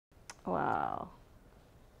Wow.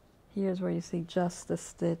 Here's where you see just the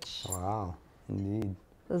stitch. Wow, indeed.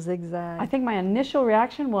 The zigzag. I think my initial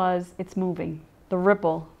reaction was, it's moving. The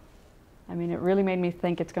ripple. I mean, it really made me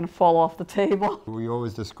think it's going to fall off the table. We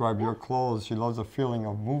always describe your clothes. She loves the feeling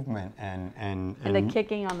of movement and the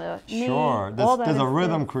kicking on the knee. Sure. All that There's a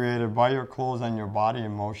rhythm there. created by your clothes and your body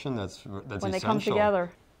in motion that's When essential. they come together.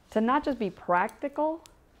 To not just be practical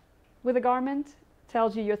with a garment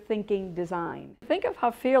tells you you're thinking design. Think of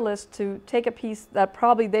how fearless to take a piece that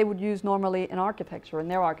probably they would use normally in architecture, in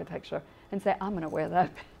their architecture, and say, I'm going to wear that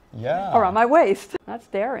Yeah. around my waist. That's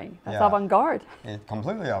daring. That's Yeah. avant-garde. It's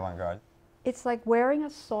completely avant-garde. It's like wearing a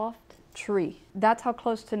soft tree. That's how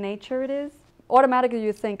close to nature it is. Automatically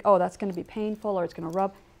you think, oh, that's going to be painful or it's going to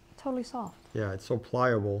rub. Totally soft. Yeah, it's so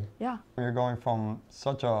pliable. Yeah. You're going from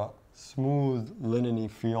such a smooth, linen-y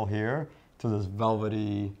feel here to this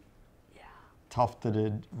velvety,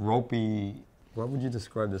 tufted, ropey. What would you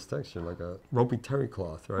describe this texture? Like a ropey terry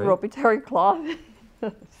cloth, right? Ropey terry cloth.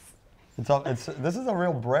 This is a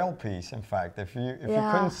real braille piece, in fact. If you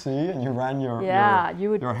couldn't see and you ran your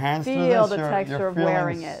you would your hands through feel this, the texture of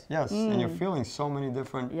wearing it. Yes, and you're feeling so many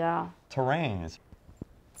different terrains.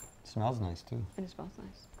 It smells nice too. And it smells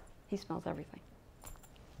nice. He smells everything.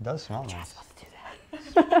 It does smell nice.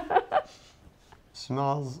 Let's do that.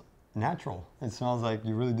 Smells natural. It smells like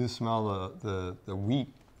you really do smell the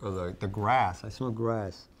wheat or the grass. I smell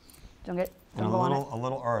grass. Don't go and on it. a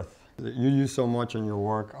little earth. You use so much in your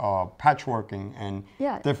work, patchworking and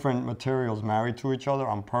different materials married to each other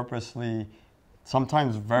on purposely,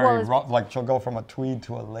 sometimes very rough, like she'll go from a tweed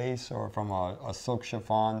to a lace or from a silk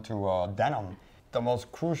chiffon to a denim. The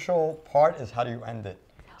most crucial part is how do you end it?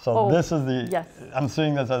 So this is I'm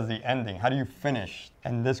seeing this as the ending. How do you finish?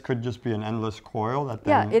 And this could just be an endless coil that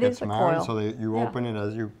then gets married, coil. so you open it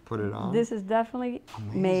as you put it on. This is definitely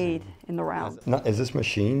made in the round. Is this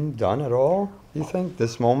machine done at all, you think,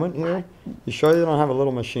 this moment here? You sure you don't have a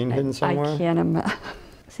little machine hidden somewhere? I can't imagine.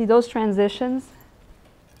 See those transitions?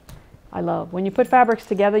 I love. When you put fabrics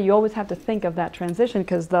together, you always have to think of that transition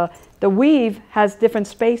because the weave has different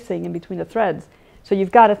spacing in between the threads. So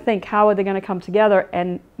you've got to think, how are they going to come together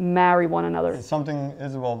and marry one another? It's something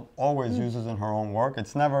Isabel always uses in her own work.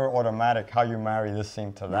 It's never automatic how you marry this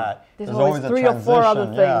seam to that. There's always 3 or 4 other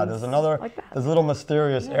things. Yeah, there's little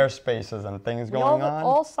mysterious air spaces and things going on.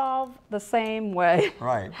 All solve the same way.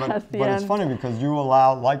 Right, but it's funny because you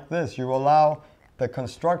allow, like this, you allow the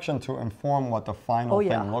construction to inform what the final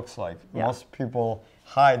thing looks like. Most people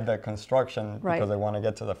hide the construction because they want to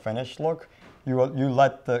get to the finished look. You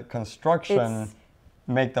let the construction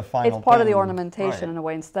make the final thing. It's part of the ornamentation in a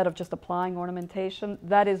way. Instead of just applying ornamentation,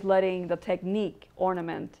 that is letting the technique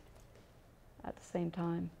ornament at the same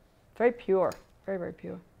time. Very pure, very, very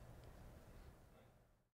pure.